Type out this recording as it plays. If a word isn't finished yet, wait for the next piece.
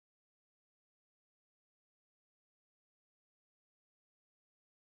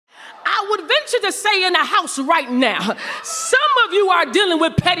I would venture to say in the house right now, some of you are dealing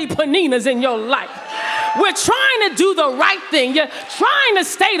with petty paninas in your life. We're trying to do the right thing. You're trying to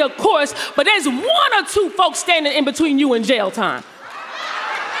stay the course, but there's one or two folks standing in between you and jail time.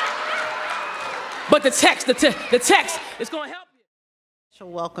 But the text is going to help you.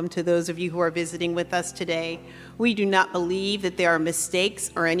 Welcome to those of you who are visiting with us today. We do not believe that there are mistakes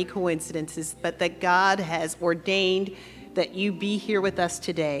or any coincidences, but that God has ordained that you be here with us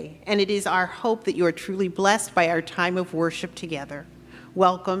today. And it is our hope that you are truly blessed by our time of worship together.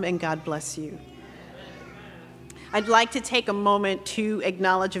 Welcome, and God bless you. I'd like to take a moment to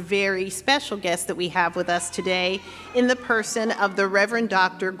acknowledge a very special guest that we have with us today in the person of the Reverend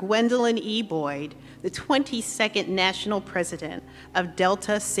Dr. Gwendolyn E. Boyd, the 22nd National President of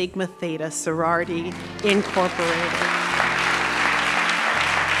Delta Sigma Theta Sorority, Incorporated.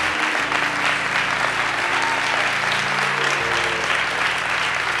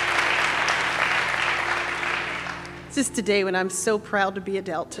 This is today when I'm so proud to be a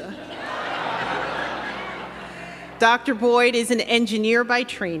Delta. Dr. Boyd is an engineer by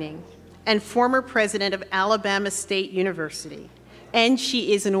training and former president of Alabama State University, and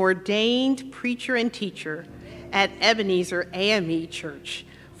she is an ordained preacher and teacher at Ebenezer AME Church,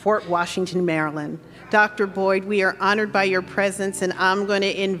 Fort Washington, Maryland. Dr. Boyd, we are honored by your presence, and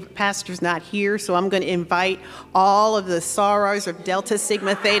Pastor's not here, so I'm going to invite all of the sorors of Delta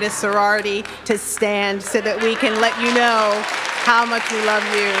Sigma Theta sorority to stand so that we can let you know how much we love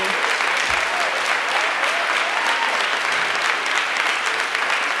you.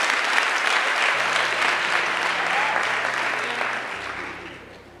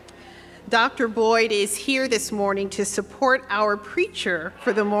 Dr. Boyd is here this morning to support our preacher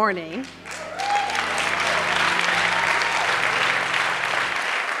for the morning,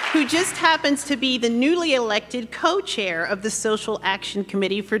 who just happens to be the newly elected co-chair of the Social Action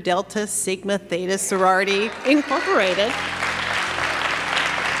Committee for Delta Sigma Theta Sorority, Incorporated.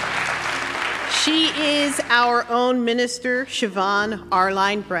 She is our own minister, Shavon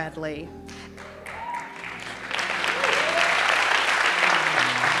Arline-Bradley.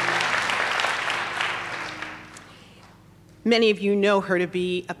 Many of you know her to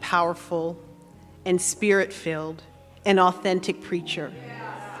be a powerful and spirit-filled and authentic preacher.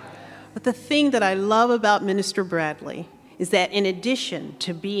 But the thing that I love about Minister Bradley is that in addition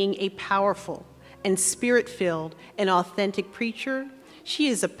to being a powerful and spirit-filled and authentic preacher, she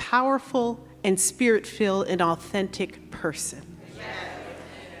is a powerful and spirit-filled and authentic person.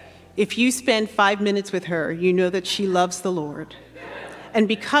 If you spend 5 minutes with her, you know that she loves the Lord. And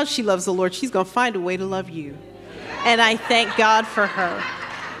because she loves the Lord, she's going to find a way to love you. And I thank God for her.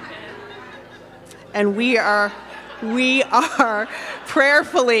 And we are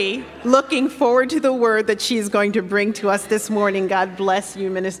prayerfully looking forward to the word that she is going to bring to us this morning. God bless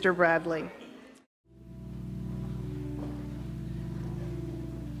you, Minister Bradley.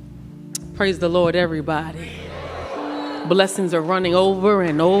 Praise the Lord, everybody. Blessings are running over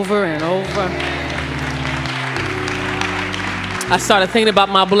and over and over. I started thinking about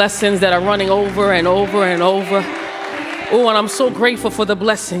my blessings that are running over and over and over. Oh, and I'm so grateful for the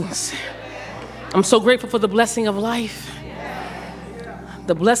blessings. I'm so grateful for the blessing of life,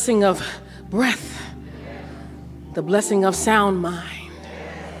 the blessing of breath, the blessing of sound mind.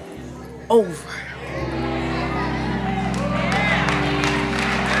 Over.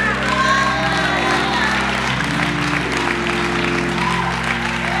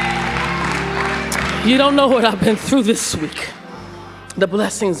 You don't know what I've been through this week. The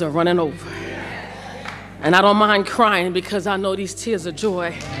blessings are running over. And I don't mind crying because I know these tears are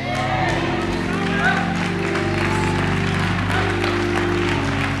joy.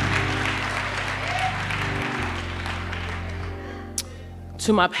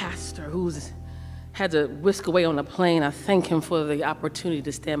 To my pastor who's had to whisk away on a plane, I thank him for the opportunity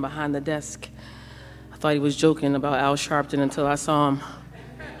to stand behind the desk. I thought he was joking about Al Sharpton until I saw him.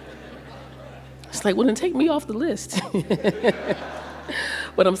 It's like, well, then take me off the list.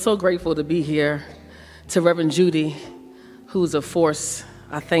 But I'm so grateful to be here. To Reverend Judy, who's a force,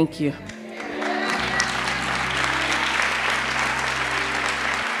 I thank you.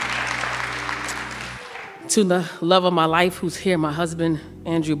 To the love of my life who's here, my husband,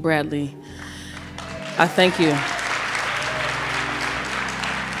 Andrew Bradley, I thank you.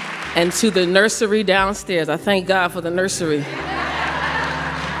 And to the nursery downstairs, I thank God for the nursery.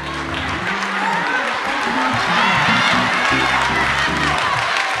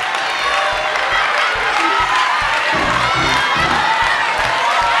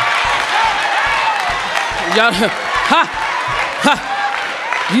 Y'all,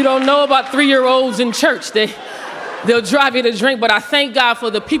 you don't know about 3-year-olds in church. They They'll drive you to drink, but I thank God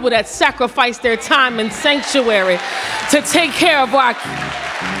for the people that sacrifice their time in sanctuary to take care of our...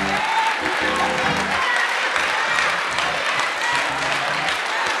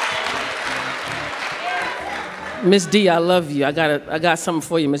 Miss D, I love you. I got something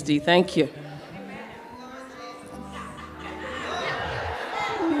for you, Miss D. Thank you.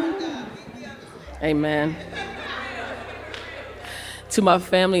 Amen. To my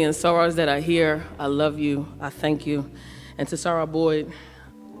family and sorors that are here, I love you. I thank you. And to Sarah Boyd,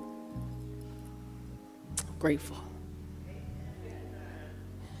 grateful.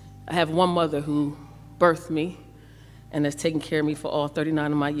 I have one mother who birthed me and has taken care of me for all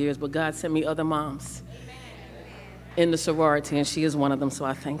 39 of my years, but God sent me other moms in the sorority, and she is one of them, so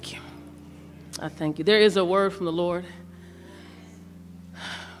I thank you. I thank you. There is a word from the Lord.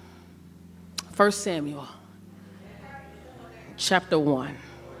 1 Samuel, chapter 1.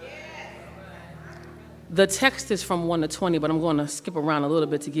 The text is from 1 to 20, but I'm going to skip around a little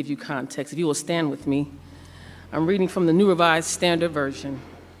bit to give you context. If you will stand with me, I'm reading from the New Revised Standard Version.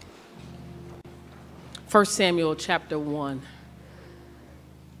 1 Samuel, chapter 1.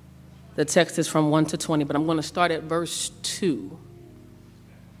 The text is from 1 to 20, but I'm going to start at verse 2.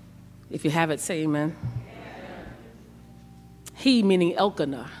 If you have it, say amen. He, meaning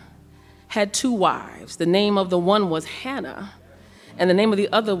Elkanah, had 2 wives. The name of the one was Hannah, and the name of the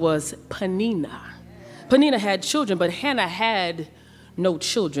other was Peninnah. Peninnah had children, but Hannah had no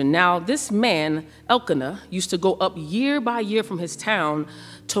children. Now, this man, Elkanah, used to go up year by year from his town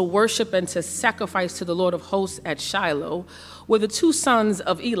to worship and to sacrifice to the Lord of hosts at Shiloh, where the 2 sons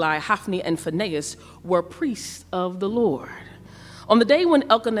of Eli, Hophni and Phinehas, were priests of the Lord. On the day when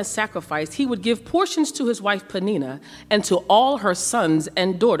Elkanah sacrificed, he would give portions to his wife Peninnah and to all her sons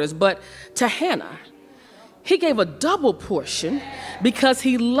and daughters, but to Hannah he gave a double portion because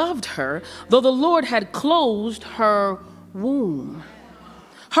he loved her, though the Lord had closed her womb.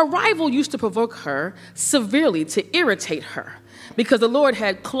 Her rival used to provoke her severely to irritate her because the Lord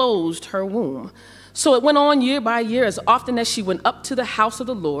had closed her womb. So it went on year by year. As often as she went up to the house of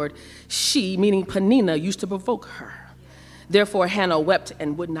the Lord, she, meaning Peninnah, used to provoke her. Therefore Hannah wept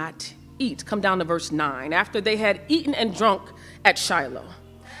and would not eat. Come down to verse 9. After they had eaten and drunk at Shiloh,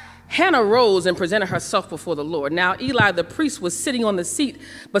 Hannah rose and presented herself before the Lord. Now Eli the priest was sitting on the seat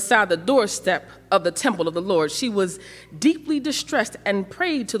beside the doorstep of the temple of the Lord. She was deeply distressed and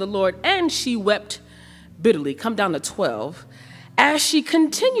prayed to the Lord, and she wept bitterly. Come down to 12. As she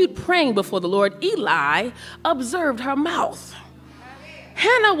continued praying before the Lord, Eli observed her mouth.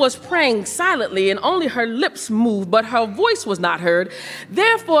 Hannah was praying silently, and only her lips moved, but her voice was not heard.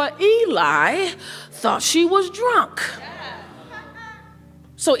 Therefore Eli thought she was drunk.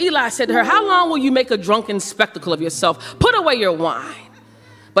 So Eli said to her, "How long will you make a drunken spectacle of yourself? Put away your wine."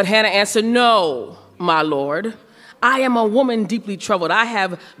 But Hannah answered, "No, my Lord. I am a woman deeply troubled. I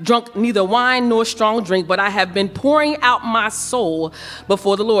have drunk neither wine nor strong drink, but I have been pouring out my soul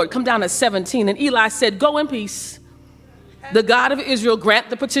before the Lord." Come down to 17. And Eli said, "Go in peace. The God of Israel grant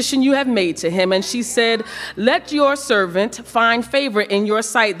the petition you have made to him." And she said, "Let your servant find favor in your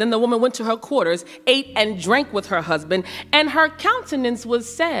sight." Then the woman went to her quarters, ate and drank with her husband, and her countenance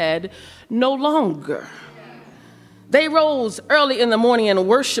was sad no longer. They rose early in the morning and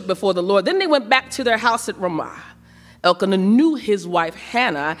worshiped before the Lord. Then they went back to their house at Ramah. Elkanah knew his wife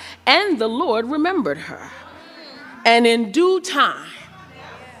Hannah, and the Lord remembered her. And in due time,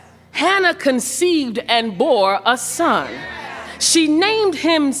 Hannah conceived and bore a son. She named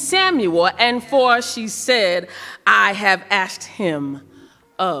him Samuel, and for she said, "I have asked him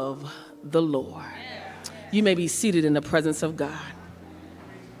of the Lord." You may be seated in the presence of God.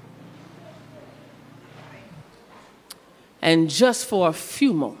 And just for a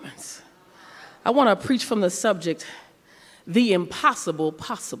few moments, I want to preach from the subject, the impossible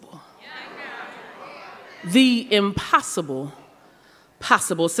possible. The impossible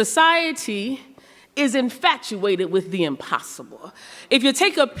possible. Society is infatuated with the impossible. If you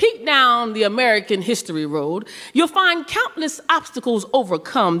take a peek down the American history road, you'll find countless obstacles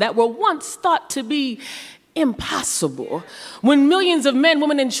overcome that were once thought to be impossible. When millions of men,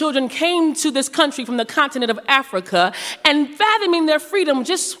 women, and children came to this country from the continent of Africa, and fathoming their freedom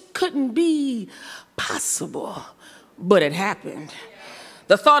just couldn't be possible, but it happened.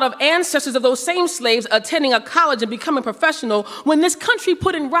 The thought of ancestors of those same slaves attending a college and becoming professional when this country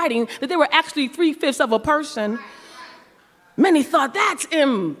put in writing that they were actually 3/5 of a person, many thought that's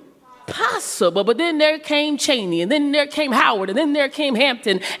impossible. But then there came Cheney, and then there came Howard, and then there came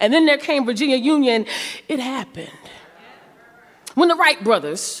Hampton, and then there came Virginia Union. It happened. When the Wright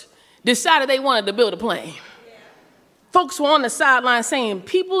brothers decided they wanted to build a plane, folks were on the sideline saying,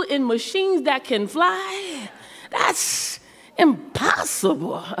 "People in machines that can fly? That's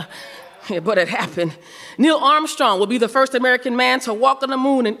impossible. Yeah, but it happened. Neil Armstrong will be the first American man to walk on the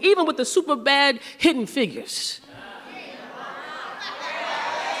moon, and even with the super bad Hidden Figures.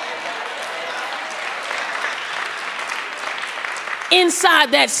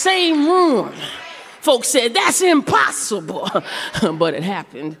 Inside that same room, folks said, that's impossible. But it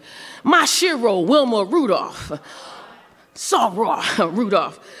happened. My shiro, Wilma Rudolph,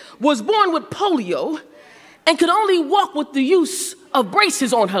 Rudolph, was born with polio and could only walk with the use of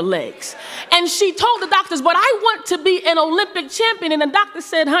braces on her legs. And she told the doctors, but I want to be an Olympic champion. And the doctor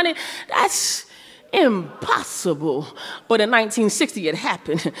said, honey, that's impossible. But in 1960, it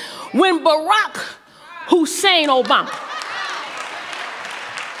happened when Barack Hussein Obama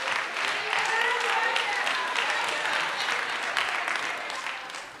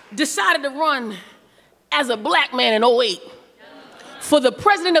decided to run as a black man in 2008 for the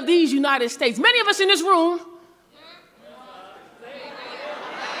president of these United States. Many of us in this room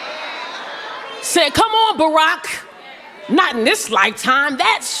said, come on, Barack, not in this lifetime,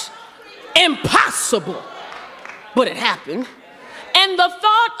 that's impossible. But it happened. And the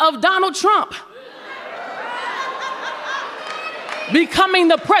thought of Donald Trump becoming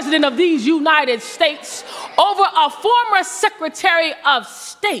the president of these United States over a former Secretary of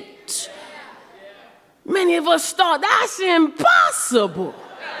State, many of us thought that's impossible.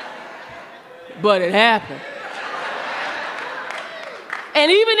 But it happened.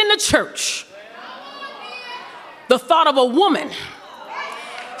 And even in the church, the thought of a woman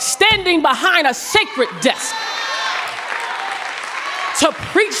standing behind a sacred desk to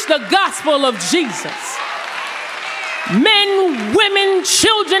preach the gospel of Jesus. Men, women,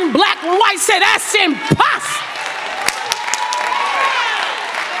 children, black and white said, that's impossible.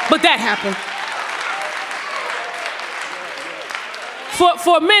 But that happened.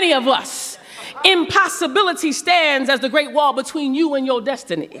 For many of us, impossibility stands as the great wall between you and your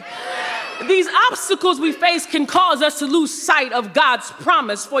destiny. These obstacles we face can cause us to lose sight of God's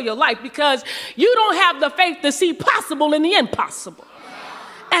promise for your life because you don't have the faith to see possible in the impossible.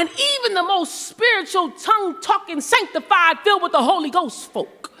 And even the most spiritual, tongue-talking, sanctified, filled with the Holy Ghost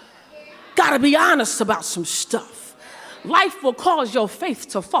folk gotta be honest about some stuff. Life will cause your faith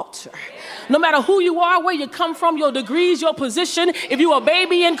to falter. No matter who you are, where you come from, your degrees, your position, if you're a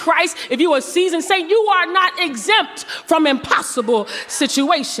baby in Christ, if you're a seasoned saint, you are not exempt from impossible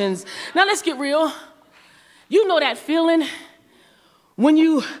situations. Now let's get real. You know that feeling when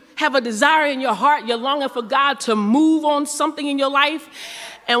you have a desire in your heart, you're longing for God to move on something in your life,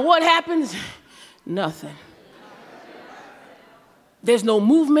 and what happens? Nothing. There's no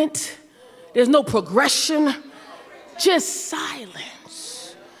movement. There's no progression. Just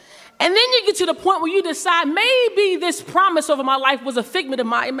silence. And then you get to the point where you decide maybe this promise over my life was a figment of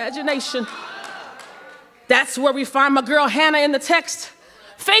my imagination. That's where we find my girl Hannah in the text,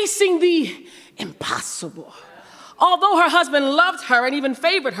 facing the impossible. Although her husband loved her and even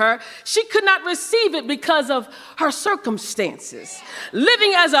favored her, she could not receive it because of her circumstances.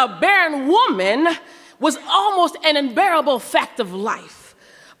 Living as a barren woman was almost an unbearable fact of life.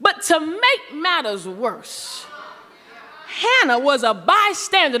 But to make matters worse, Hannah was a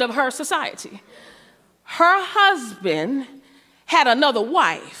bystander of her society. Her husband had another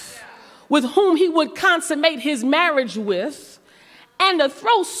wife with whom he would consummate his marriage with, and to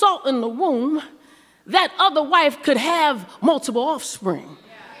throw salt in the wound, that other wife could have multiple offspring.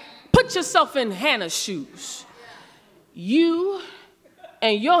 Put yourself in Hannah's shoes. You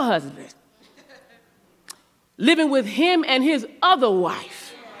and your husband living with him and his other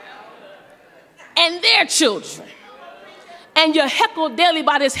wife and their children, and you're heckled daily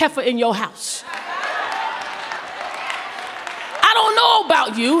by this heifer in your house. I don't know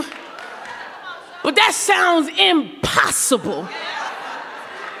about you, but that sounds impossible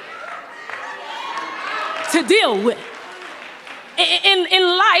to deal with.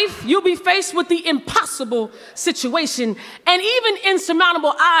 In life, you'll be faced with the impossible situation and even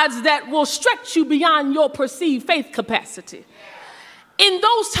insurmountable odds that will stretch you beyond your perceived faith capacity. In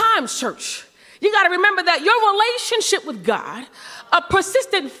those times, church, you got to remember that your relationship with God, a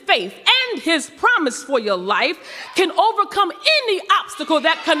persistent faith, and his promise for your life can overcome any obstacle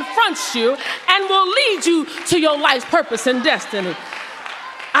that confronts you and will lead you to your life's purpose and destiny.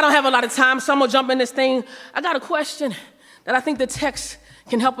 I don't have a lot of time, so I'm going to jump in this thing. I got a question that I think the text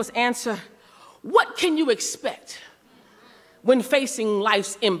can help us answer. What can you expect when facing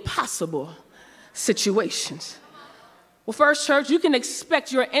life's impossible situations? Well, first, church, you can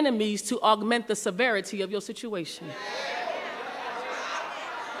expect your enemies to augment the severity of your situation.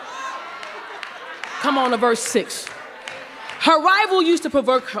 Come on to verse 6. Her rival used to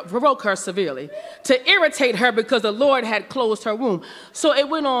provoke her severely, to irritate her because the Lord had closed her womb. So it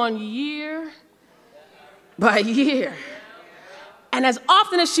went on year by year. And as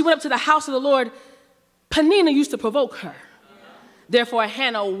often as she went up to the house of the Lord, Peninnah used to provoke her. Therefore,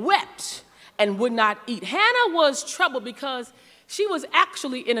 Hannah wept and would not eat. Hannah was troubled because she was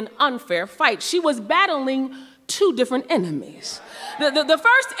actually in an unfair fight. She was battling two different enemies. The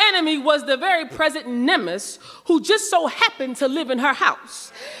first enemy was the very present Nemesis, who just so happened to live in her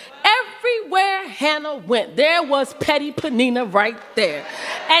house. Everywhere Hannah went, there was petty Peninnah right there.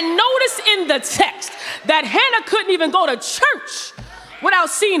 And notice in the text that Hannah couldn't even go to church without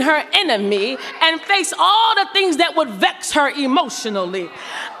seeing her enemy and face all the things that would vex her emotionally.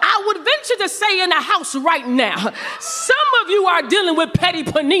 I would venture to say in the house right now, some of you are dealing with petty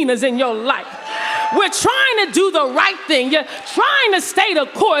Peninnahs in your life. We're trying to do the right thing. You're trying to stay the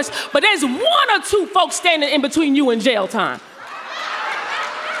course, but there's one or two folks standing in between you and jail time.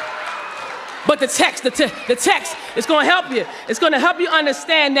 But the text is going to help you. It's going to help you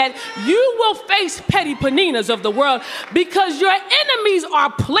understand that you will face petty Peninnahs of the world because your enemies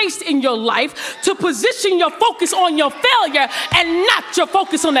are placed in your life to position your focus on your failure and not your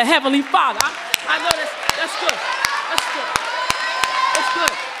focus on the Heavenly Father. I know that's good. That's good. That's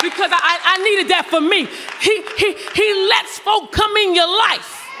good. Because I needed that for me. He lets folk come in your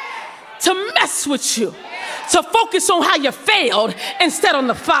life to mess with you, to focus on how you failed instead on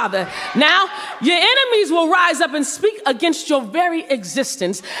the Father. Now, your enemies will rise up and speak against your very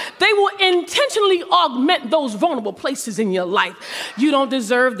existence. They will intentionally augment those vulnerable places in your life. You don't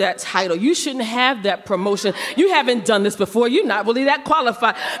deserve that title. You shouldn't have that promotion. You haven't done this before. You're not really that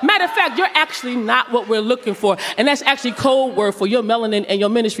qualified. Matter of fact, you're actually not what we're looking for. And that's actually code word for your melanin and your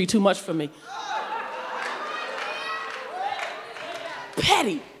ministry too much for me.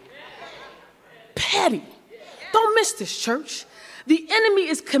 Petty. Petty. Don't miss this, church. The enemy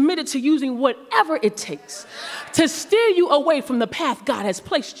is committed to using whatever it takes to steer you away from the path God has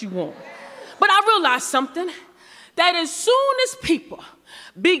placed you on. But I realized something, that as soon as people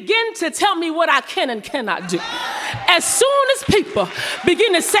begin to tell me what I can and cannot do, as soon as people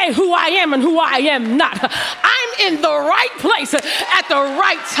begin to say who I am and who I am not, I'm in the right place at the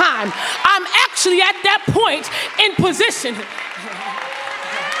right time. I'm actually at that point in position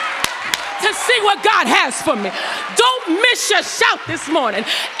to see what God has for me. Don't miss your shout this morning.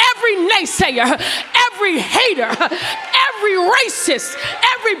 Every naysayer, every hater, every racist,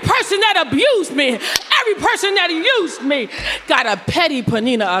 every person that abused me, every person that used me, got a petty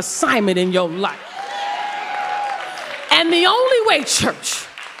Peninnah assignment in your life. And the only way, church,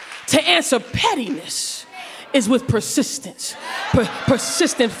 to answer pettiness is with persistence,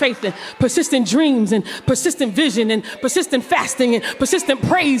 persistent faith and persistent dreams and persistent vision and persistent fasting and persistent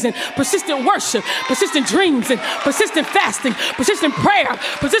praise and persistent worship, persistent dreams and persistent fasting, persistent prayer,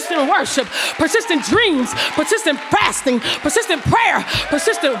 persistent worship, persistent dreams, persistent fasting, persistent prayer,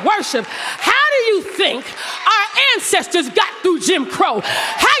 persistent worship. How do you think our ancestors got through Jim Crow?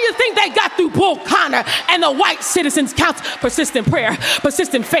 How do you think they got through Bull Connor and the White Citizens Council? Persistent prayer,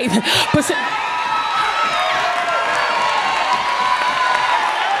 persistent faith,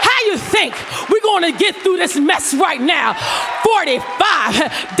 you think we're going to get through this mess right now?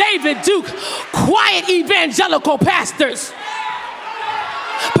 45 David Duke quiet evangelical pastors.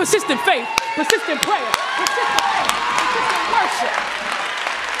 Persistent faith, persistent prayer, persistent worship.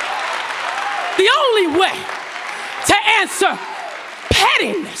 The only way to answer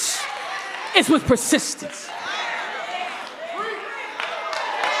pettiness is with persistence.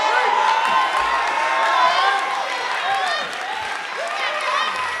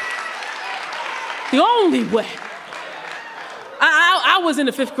 The only way. I was in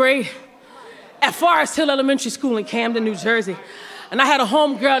the 5th grade at Forest Hill Elementary School in Camden, New Jersey. And I had a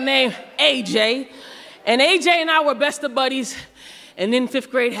homegirl named AJ. And AJ and I were best of buddies. And then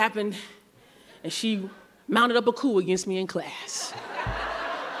 5th grade happened, and she mounted up a coup against me in class.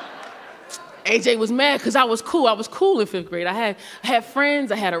 AJ was mad because I was cool. I was cool in 5th grade. I had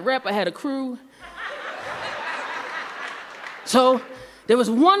friends, I had a rep, I had a crew. So there was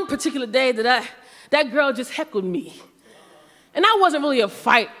one particular day that girl just heckled me. And I wasn't really a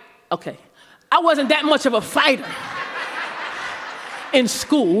I wasn't that much of a fighter in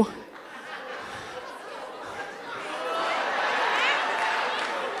school.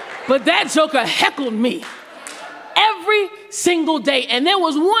 But that joker heckled me every single day. And there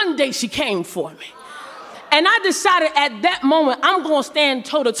was one day she came for me. And I decided at that moment, I'm going to stand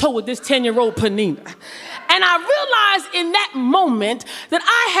toe-to-toe with this 10-year-old Peninnah. And I realized in that moment that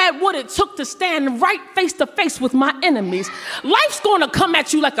I had what it took to stand right face to face with my enemies. Life's going to come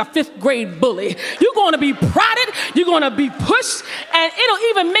at you like a 5th grade bully. You're going to be prodded, you're going to be pushed, and it'll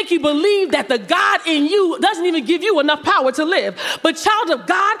even make you believe that the God in you doesn't even give you enough power to live. But child of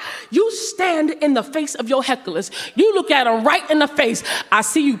God, you stand in the face of your hecklers. You look at them right in the face. I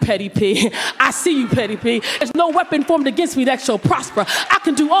see you, petty P. I see you, petty P. There's no weapon formed against me that shall prosper. I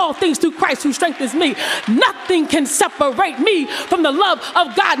can do all things through Christ who strengthens me. Nothing can separate me from the love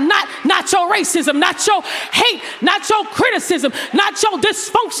of God. Not your racism, not your hate, not your criticism, not your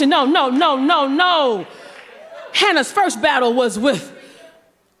dysfunction. No. Hannah's first battle was with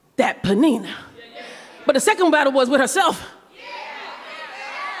that Penina. But the second battle was with herself.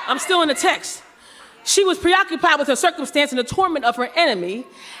 I'm still in the text. She was preoccupied with her circumstance and the torment of her enemy,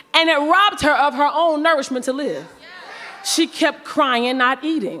 and it robbed her of her own nourishment to live. She kept crying, not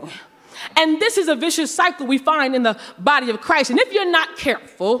eating. And this is a vicious cycle we find in the body of Christ. And if you're not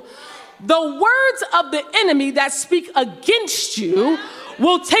careful, the words of the enemy that speak against you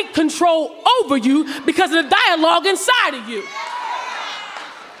will take control over you because of the dialogue inside of you.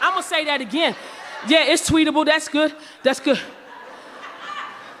 I'm going to say that again. Yeah, it's tweetable. That's good. That's good.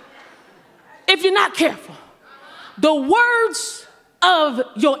 If you're not careful, the words of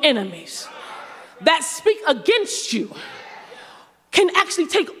your enemies that speak against you can actually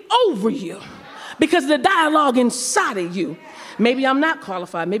take over you because of the dialogue inside of you. Maybe I'm not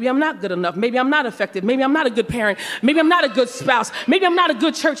qualified. Maybe I'm not good enough. Maybe I'm not effective. Maybe I'm not a good parent. Maybe I'm not a good spouse. Maybe I'm not a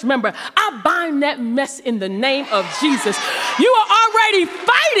good church member. I bind that mess in the name of Jesus. You are already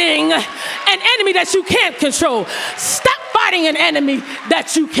fighting an enemy that you can't control. Stop fighting an enemy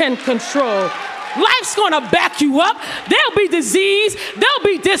that you can control. Life's going to back you up. There'll be disease. There'll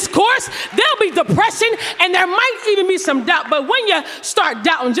be discourse. There'll be depression. And there might even be some doubt. But when you start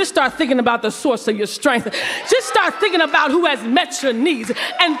doubting, just start thinking about the source of your strength. Just start thinking about who has met your needs.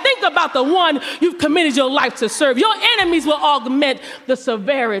 And think about the one you've committed your life to serve. Your enemies will augment the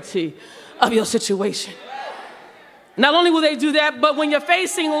severity of your situation. Not only will they do that, but when you're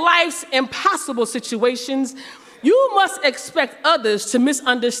facing life's impossible situations, you must expect others to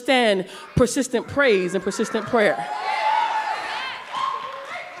misunderstand persistent praise and persistent prayer.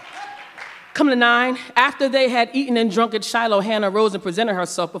 Come to 9. After they had eaten and drunk at Shiloh, Hannah rose and presented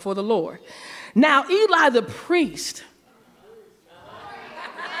herself before the Lord. Now Eli the priest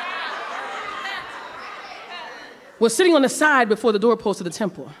was sitting on the side before the doorpost of the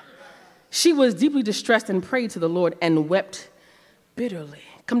temple. She was deeply distressed and prayed to the Lord and wept bitterly.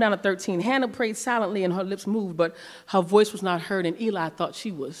 Come down to 13. Hannah prayed silently and her lips moved, but her voice was not heard, and Eli thought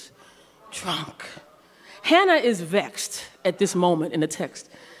she was drunk. Hannah is vexed at this moment in the text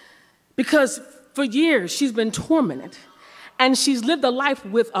because for years she's been tormented and she's lived a life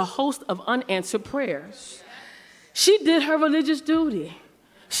with a host of unanswered prayers. She did her religious duty.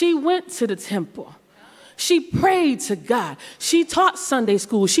 She went to the temple. She prayed to God. She taught Sunday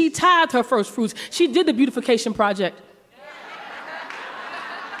school. She tithed her first fruits. She did the beautification project.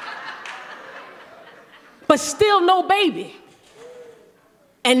 But still no baby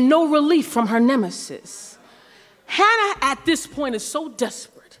and no relief from her nemesis. Hannah at this point is so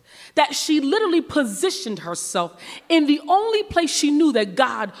desperate that she literally positioned herself in the only place she knew that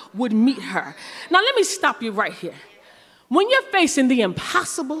God would meet her. Now let me stop you right here. When you're facing the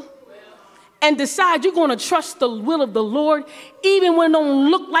impossible and decide you're going to trust the will of the Lord, even when it don't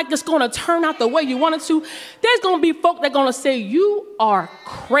look like it's going to turn out the way you want it to, there's going to be folk that are going to say, you are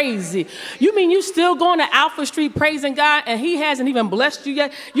crazy. You mean you still going to Alfred Street praising God and he hasn't even blessed you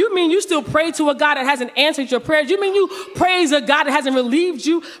yet? You mean you still pray to a God that hasn't answered your prayers? You mean you praise a God that hasn't relieved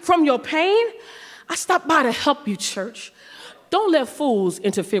you from your pain? I stopped by to help you, church. Don't let fools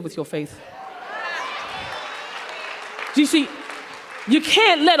interfere with your faith. Do you see? You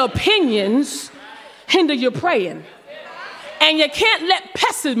can't let opinions hinder your praying. And you can't let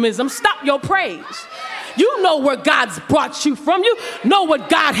pessimism stop your praise. You know where God's brought you from. You know what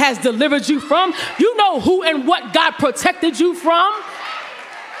God has delivered you from. You know who and what God protected you from.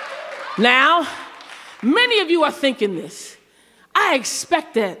 Now, many of you are thinking this. I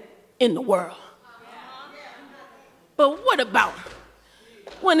expect that in the world. But what about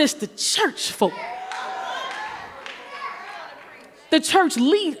when it's the church folk? The church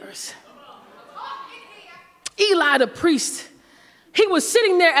leaders. Eli the priest, he was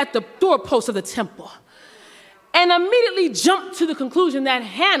sitting there at the doorpost of the temple and immediately jumped to the conclusion that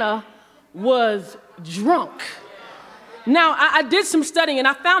Hannah was drunk. Now, I did some studying and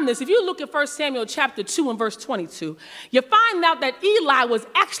I found this. If you look at 1 Samuel chapter 2 and verse 22, you find out that Eli was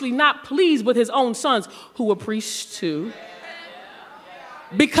actually not pleased with his own sons who were priests too.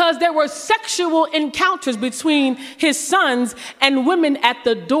 because there were sexual encounters between his sons and women at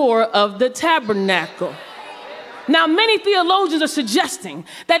the door of the tabernacle. Now, many theologians are suggesting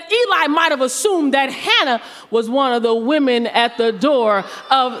that Eli might have assumed that Hannah was one of the women at the door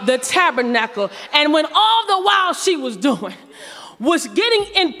of the tabernacle. And when all the while she was doing was getting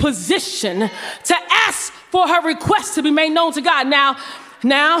in position to ask for her request to be made known to God.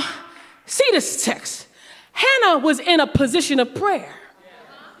 Now, see this text. Hannah was in a position of prayer.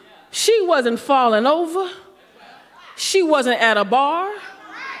 She wasn't falling over. She wasn't at a bar.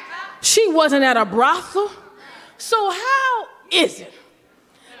 She wasn't at a brothel. So how is it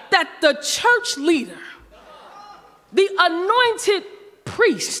that the church leader, the anointed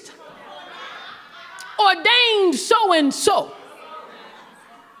priest, ordained so-and-so,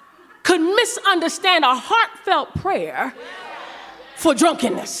 could misunderstand a heartfelt prayer for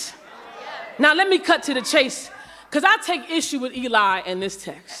drunkenness? Now let me cut to the chase, because I take issue with Eli in this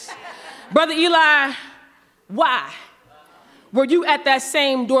text. Brother Eli, why were you at that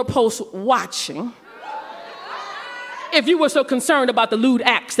same doorpost watching if you were so concerned about the lewd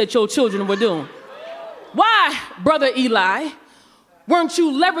acts that your children were doing? Why, Brother Eli, weren't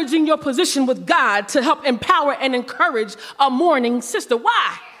you leveraging your position with God to help empower and encourage a mourning sister?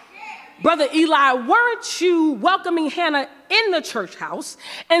 Why, Brother Eli, weren't you welcoming Hannah in the church house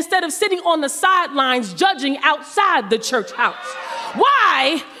instead of sitting on the sidelines judging outside the church house?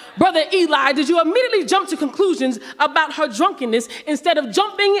 Why, Brother Eli, did you immediately jump to conclusions about her drunkenness instead of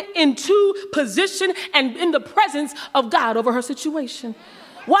jumping into position and in the presence of God over her situation?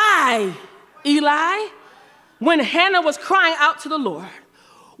 Why, Eli, when Hannah was crying out to the Lord,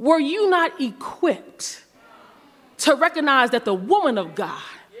 were you not equipped to recognize that the woman of God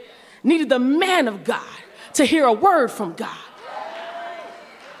needed the man of God to hear a word from God?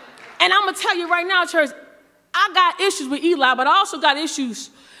 And I'm going to tell you right now, church, I got issues with Eli, but I also got issues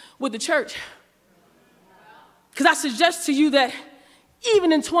with the church. Because I suggest to you that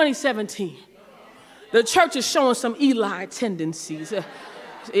even in 2017, the church is showing some Eli tendencies.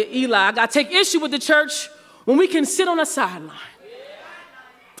 Eli, I got to take issue with the church when we can sit on a sideline,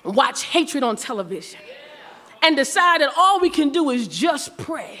 watch hatred on television, and decide that all we can do is just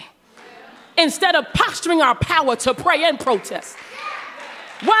pray instead of posturing our power to pray and protest.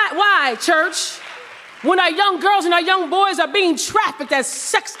 Why, church? When our young girls and our young boys are being trafficked as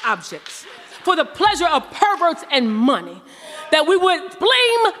sex objects for the pleasure of perverts and money, that we would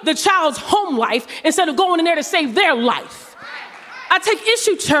blame the child's home life instead of going in there to save their life. I take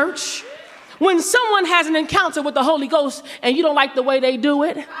issue, church, when someone has an encounter with the Holy Ghost and you don't like the way they do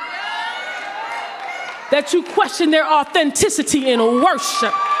it, that you question their authenticity in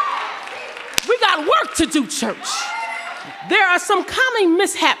worship. We got work to do, church. There are some common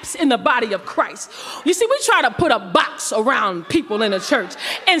mishaps in the body of Christ. You see, we try to put a box around people in the church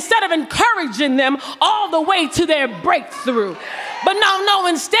instead of encouraging them all the way to their breakthrough. But no,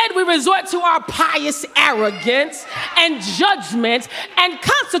 instead we resort to our pious arrogance and judgment and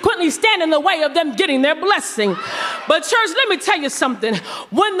consequently stand in the way of them getting their blessing. But church, let me tell you something.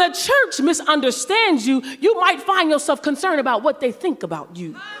 When the church misunderstands you, you might find yourself concerned about what they think about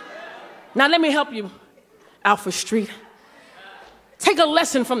you. Now let me help you, Alfred Street. Take a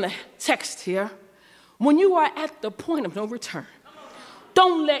lesson from the text here. When you are at the point of no return,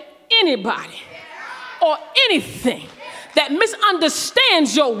 don't let anybody or anything that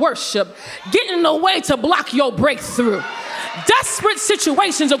misunderstands your worship get in the way to block your breakthrough. Desperate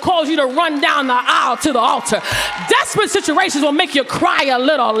situations will cause you to run down the aisle to the altar. Desperate situations will make you cry a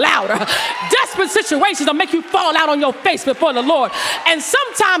little louder. Desperate situations will make you fall out on your face before the Lord. And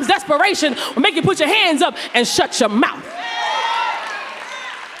sometimes desperation will make you put your hands up and shut your mouth.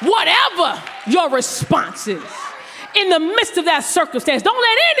 Whatever your response is, in the midst of that circumstance, don't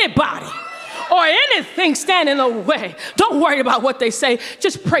let anybody or anything stand in the way. Don't worry about what they say.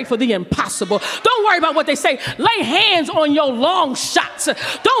 Just pray for the impossible. Don't worry about what they say. Lay hands on your long shots.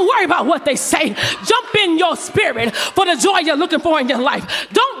 Don't worry about what they say. Jump in your spirit for the joy you're looking for in your life.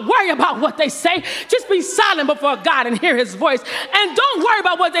 Don't worry about what they say. Just be silent before God and hear his voice. And don't worry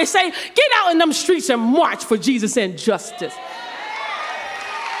about what they say. Get out in them streets and march for Jesus and justice.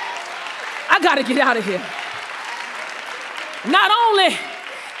 I got to get out of here. Not only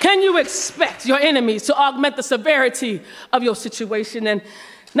can you expect your enemies to augment the severity of your situation, and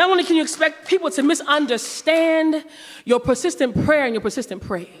not only can you expect people to misunderstand your persistent prayer and your persistent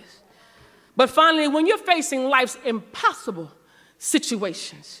praise, but finally, when you're facing life's impossible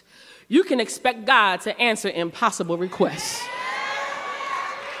situations, you can expect God to answer impossible requests.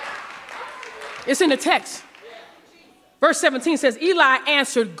 It's in the text. Verse 17 says, Eli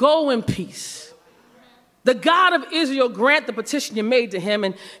answered, "Go in peace. The God of Israel grant the petition you made to him.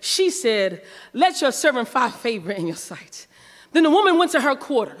 And she said, let your servant find favor in your sight. Then the woman went to her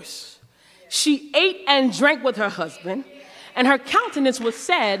quarters. She ate and drank with her husband, and her countenance was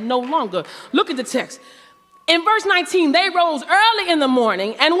sad no longer. Look at the text. In verse 19, they rose early in the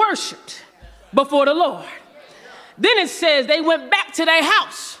morning and worshiped before the Lord. Then it says they went back to their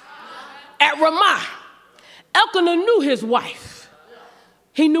house at Ramah. Elkanah knew his wife.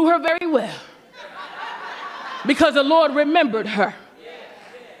 He knew her very well because the Lord remembered her.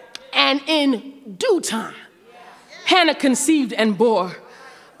 And in due time, Hannah conceived and bore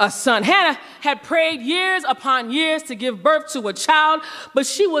a son. Hannah had prayed years upon years to give birth to a child, but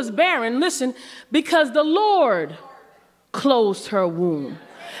she was barren, listen, because the Lord closed her womb.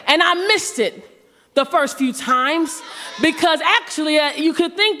 And I missed it the first few times because actually you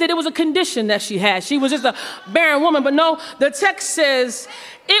could think that it was a condition that she had. She was just a barren woman, but no, the text says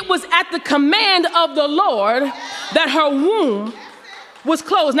it was at the command of the Lord that her womb was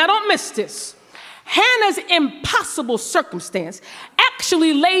closed. Now don't miss this. Hannah's impossible circumstance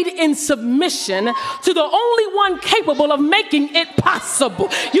actually laid in submission to the only one capable of making it possible.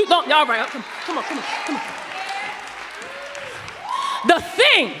 You don't, all right, come on. The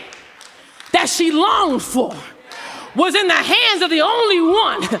thing that she longed for was in the hands of the only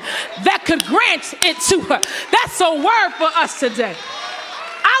one that could grant it to her. That's a word for us today.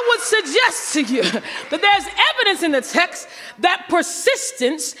 I would suggest to you that there's evidence in the text that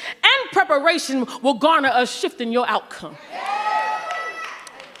persistence and preparation will garner a shift in your outcome.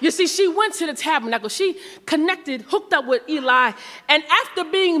 You see, she went to the tabernacle. She connected, hooked up with Eli, and after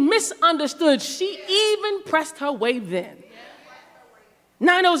being misunderstood, she even pressed her way then.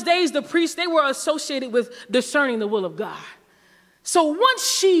 Now, in those days, the priests, they were associated with discerning the will of God. So once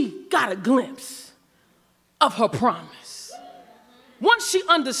she got a glimpse of her promise, once she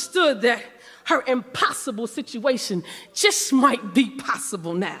understood that her impossible situation just might be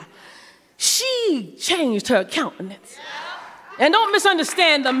possible now, she changed her countenance. And don't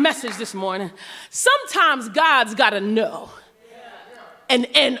misunderstand the message this morning. Sometimes God's got a no, an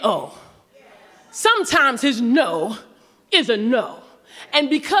N-O. Sometimes his no is a no. And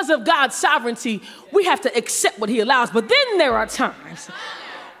because of God's sovereignty, we have to accept what he allows. But then there are times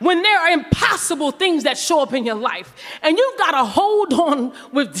when there are impossible things that show up in your life, and you've got to hold on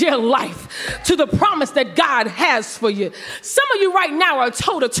with dear life to the promise that God has for you. Some of you right now are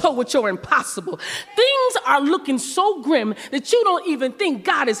toe-to-toe with your impossible. Things are looking so grim that you don't even think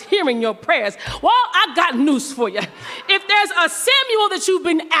God is hearing your prayers. Well, I got news for you. If there's a Samuel that you've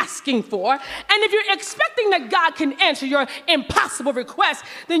been asking for, and if you're expecting that God can answer your impossible request,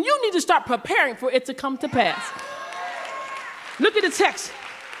 then you need to start preparing for it to come to pass. Look at the text.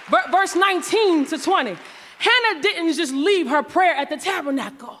 Verse 19 to 20. Hannah didn't just leave her prayer at the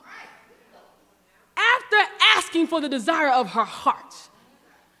tabernacle. After asking for the desire of her heart,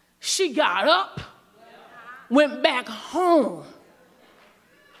 she got up, went back home,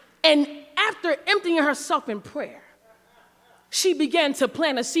 and after emptying herself in prayer, she began to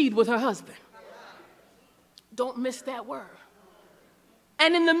plant a seed with her husband. Don't miss that word.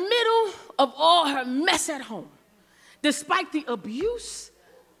 And in the middle of all her mess at home, despite the abuse,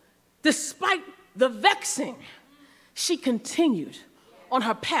 despite the vexing, she continued on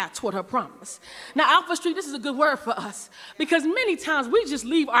her path toward her promise. Now, Alfred Street, this is a good word for us because many times we just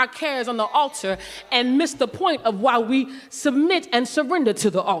leave our cares on the altar and miss the point of why we submit and surrender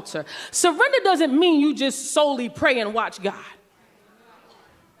to the altar. Surrender doesn't mean you just solely pray and watch God.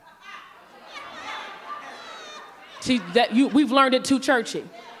 See, we've learned it too churchy.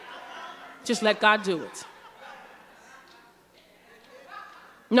 Just let God do it.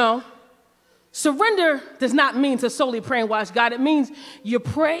 No, surrender does not mean to solely pray and watch God. It means you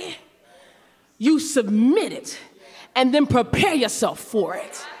pray, you submit it, and then prepare yourself for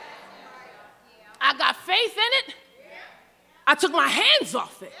it. I got faith in it. I took my hands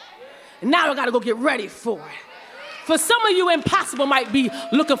off it. And now I got to go get ready for it. For some of you, impossible might be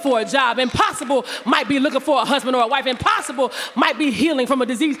looking for a job. Impossible might be looking for a husband or a wife. Impossible might be healing from a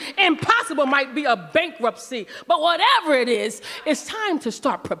disease. Impossible might be a bankruptcy. But whatever it is, it's time to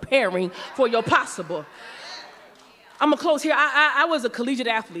start preparing for your possible. I'm going to close here. I was a collegiate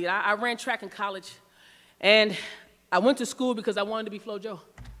athlete. I ran track in college. And I went to school because I wanted to be Flo Jo.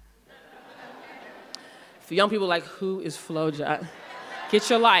 For young people like, who is Flo Jo? Get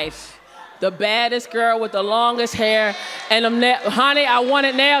your life. The baddest girl with the longest hair and them nails. Honey, I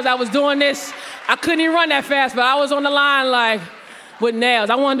wanted nails. I was doing this. I couldn't even run that fast, but I was on the line like with nails.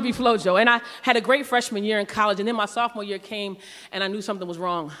 I wanted to be Flo Jo. And I had a great freshman year in college, and then my sophomore year came, and I knew something was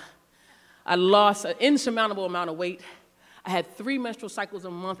wrong. I lost an insurmountable amount of weight. I had 3 menstrual cycles a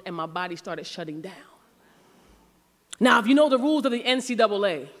month, and my body started shutting down. Now, if you know the rules of the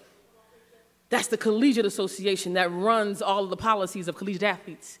NCAA, that's the collegiate association that runs all of the policies of collegiate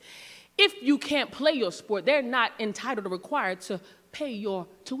athletes. If you can't play your sport, they're not entitled or required to pay your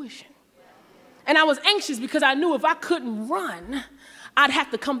tuition. And I was anxious because I knew if I couldn't run, I'd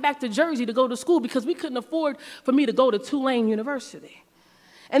have to come back to Jersey to go to school because we couldn't afford for me to go to Tulane University.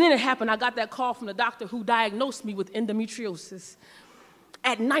 And then it happened. I got that call from the doctor who diagnosed me with endometriosis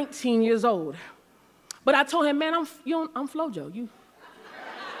at 19 years old. But I told him, man, I'm Flojo.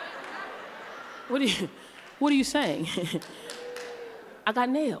 What are you saying? I got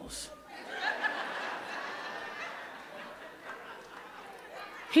nails.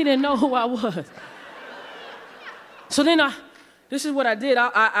 He didn't know who I was. So then this is what I did.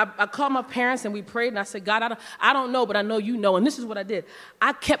 I called my parents and we prayed and I said, God, I don't know, but I know you know. And this is what I did.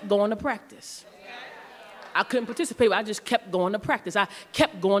 I kept going to practice. I couldn't participate, but I just kept going to practice. I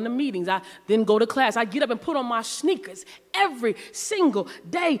kept going to meetings. I didn't go to class. I get up and put on my sneakers every single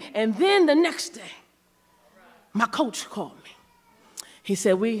day. And then the next day, my coach called me. He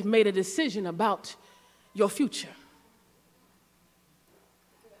said, we made a decision about your future.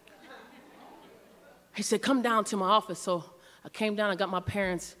 He said, come down to my office. So I came down and got my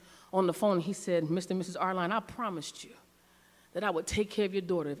parents on the phone. He said, Mr. and Mrs. Arline, I promised you that I would take care of your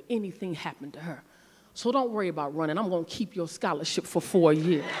daughter if anything happened to her. So don't worry about running. I'm going to keep your scholarship for 4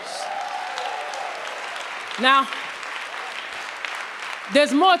 years. Now,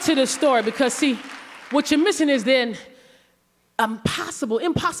 there's more to this story because, see, what you're missing is then impossible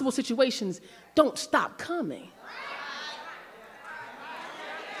situations don't stop coming.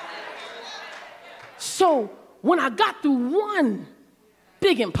 So when I got through one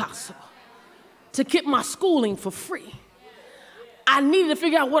big impossible to get my schooling for free, I needed to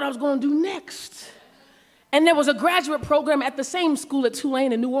figure out what I was going to do next. And there was a graduate program at the same school at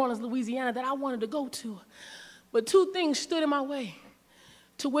Tulane in New Orleans, Louisiana that I wanted to go to. But two things stood in my way: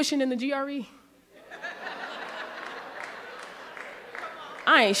 tuition and the GRE.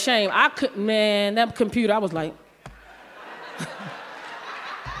 I ain't ashamed. I couldn't, man, that computer, I was like.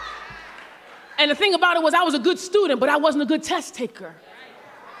 And the thing about it was I was a good student, but I wasn't a good test taker.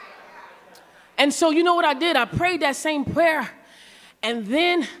 And so you know what I did? I prayed that same prayer. And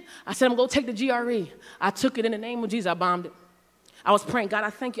then I said, I'm going to take the GRE. I took it in the name of Jesus. I bombed it. I was praying, God,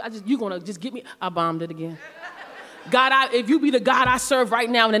 I thank you. You're going to just get me. I bombed it again. God, if you be the God I serve right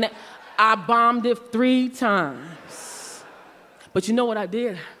now, I bombed it 3 times. But you know what I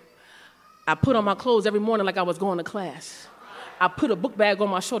did? I put on my clothes every morning like I was going to class. I put a book bag on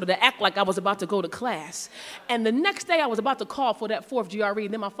my shoulder to act like I was about to go to class. And the next day I was about to call for that 4th GRE,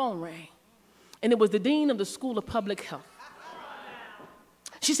 and then my phone rang. And it was the dean of the School of Public Health.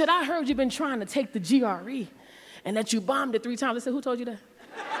 She said, I heard you've been trying to take the GRE and that you bombed it 3 times. I said, who told you that?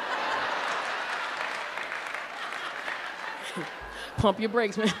 Pump your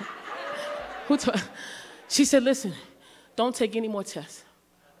brakes, man. She said, listen, don't take any more tests.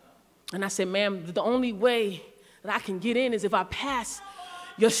 And I said, ma'am, the only way that I can get in is if I pass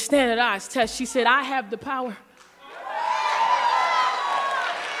your standardized test. She said, I have the power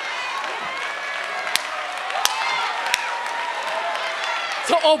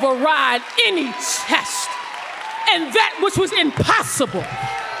to override any test. And that which was impossible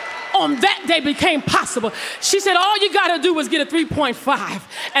on that day became possible. She said, all you got to do is get a 3.5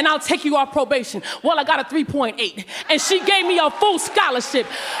 and I'll take you off probation. Well, I got a 3.8 and she gave me a full scholarship.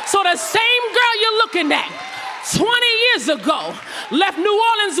 So the same girl you're looking at 20 years ago left New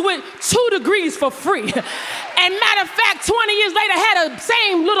Orleans with 2 degrees for free. And matter of fact, 20 years later had a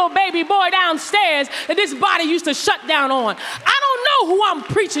same little baby boy downstairs that this body used to shut down on. I don't know who I'm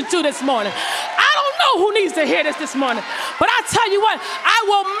preaching to this morning. I don't know who needs to hear this morning. But I tell you what, I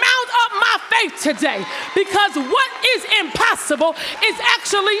will mount up my faith today because what is impossible is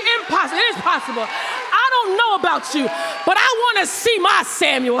actually impossible. It is possible. I don't know about you, but I want to see my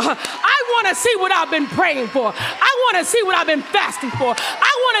Samuel. I want to see what I've been praying for. I want to see what I've been fasting for.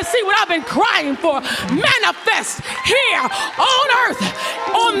 I want to see what I've been crying for. Manifest here on earth,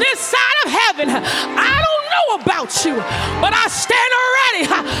 on this side of heaven. I don't know about you, but I stand ready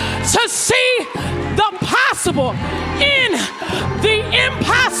to see the possible in the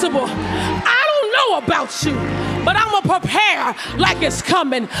impossible. I don't know about you, but I'm going to prepare like it's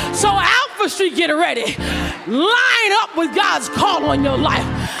coming. So Alfred Street, get ready. Line up with God's call on your life.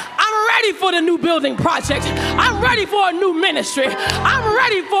 I'm ready for the new building project. I'm ready for a new ministry. I'm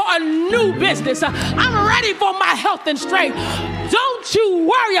ready for a new business. I'm ready for my health and strength. Don't you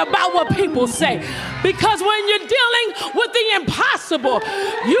worry about what people say. Because when you're dealing with the impossible,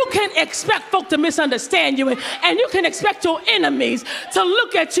 you can expect folk to misunderstand you, and you can expect your enemies to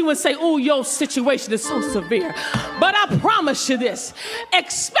look at you and say, oh, your situation is so severe. But I promise you this,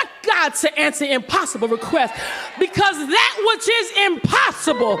 expect God to answer impossible requests, because that which is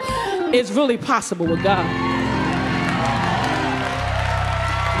impossible is really possible with God.